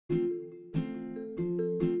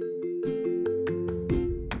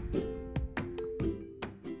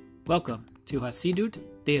Welcome to Hasidut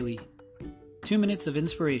Daily, 2 minutes of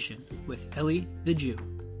inspiration with Eli the Jew.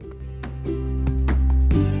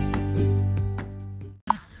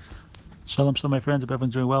 Shalom, my friends. Hope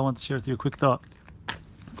everyone's doing well. I want to share with you a quick thought.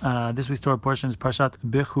 This week's Torah portion is Parshat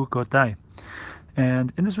Bechukotai,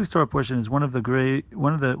 and in this week's Torah portion is one of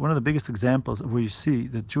the biggest examples of where you see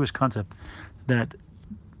the Jewish concept that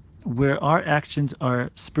where our actions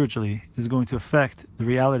are spiritually is going to affect the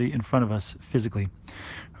reality in front of us physically.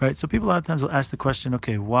 Right? So people a lot of times will ask the question,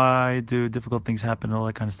 okay, why do difficult things happen and all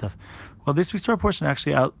that kind of stuff? Well, this week's Torah portion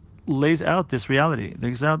actually lays out this reality. It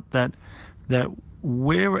lays out that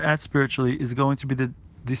where we're at spiritually is going to be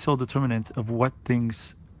the sole determinant of what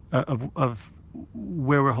things, of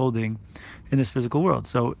where we're holding in this physical world.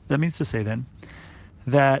 So that means to say then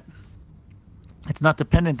that it's not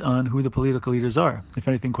dependent on who the political leaders are. If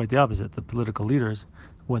anything, quite the opposite. The political leaders,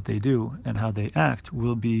 what they do and how they act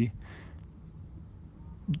will be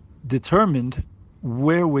determined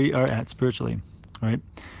where we are at spiritually, right?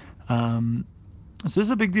 So this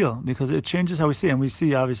is a big deal because it changes how we see it. And we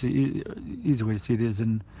see, obviously, easy way to see it is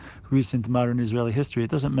in recent modern Israeli history. It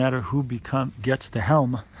doesn't matter who gets the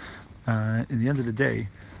helm. In the end of the day,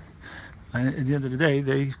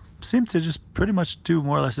 they seem to just pretty much do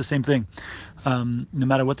more or less the same thing, no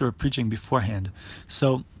matter what they were preaching beforehand.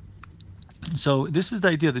 So this is the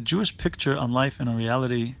idea. The Jewish picture on life and on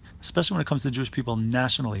reality, especially when it comes to Jewish people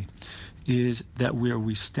nationally, is that where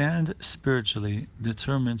we stand spiritually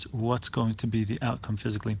determines what's going to be the outcome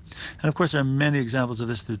physically. And of course, there are many examples of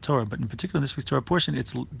this through the Torah, but in particular in this week's Torah portion,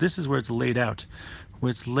 this is where it's laid out,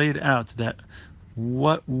 that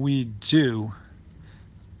what we do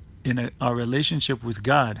in our relationship with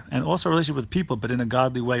God, and also our relationship with people, but in a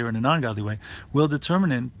godly way or in a non-godly way, will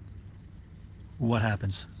determine what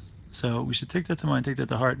happens. So we should take that to mind, take that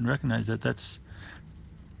to heart, and recognize that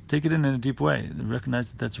take it in a deep way, and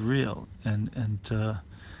recognize that that's real, and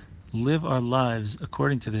live our lives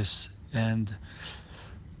according to this. And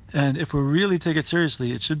if we really take it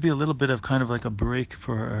seriously, it should be a little bit of kind of like a break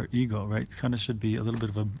for our ego, right? It kind of should be a little bit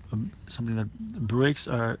of something that breaks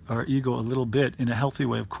our ego a little bit in a healthy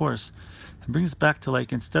way, of course, and brings us back to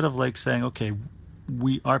instead of saying, okay,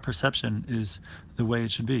 our perception is the way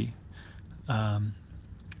it should be,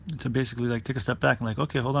 to basically take a step back and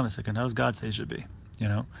okay, hold on a second, how does God say it should be?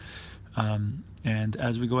 And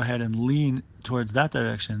as we go ahead and lean towards that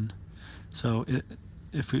direction, so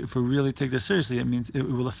if we really take this seriously, it means it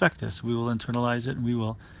will affect us. We will internalize it, and we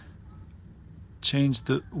will change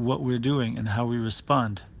what we're doing and how we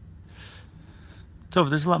respond. So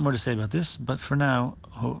there's a lot more to say about this, but for now,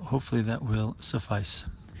 hopefully that will suffice.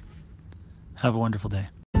 Have a wonderful day.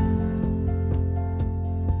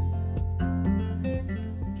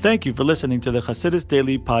 Thank you for listening to the Hasidus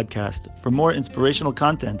Daily Podcast. For more inspirational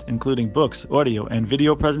content, including books, audio, and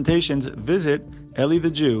video presentations, visit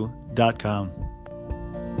elithejew.com.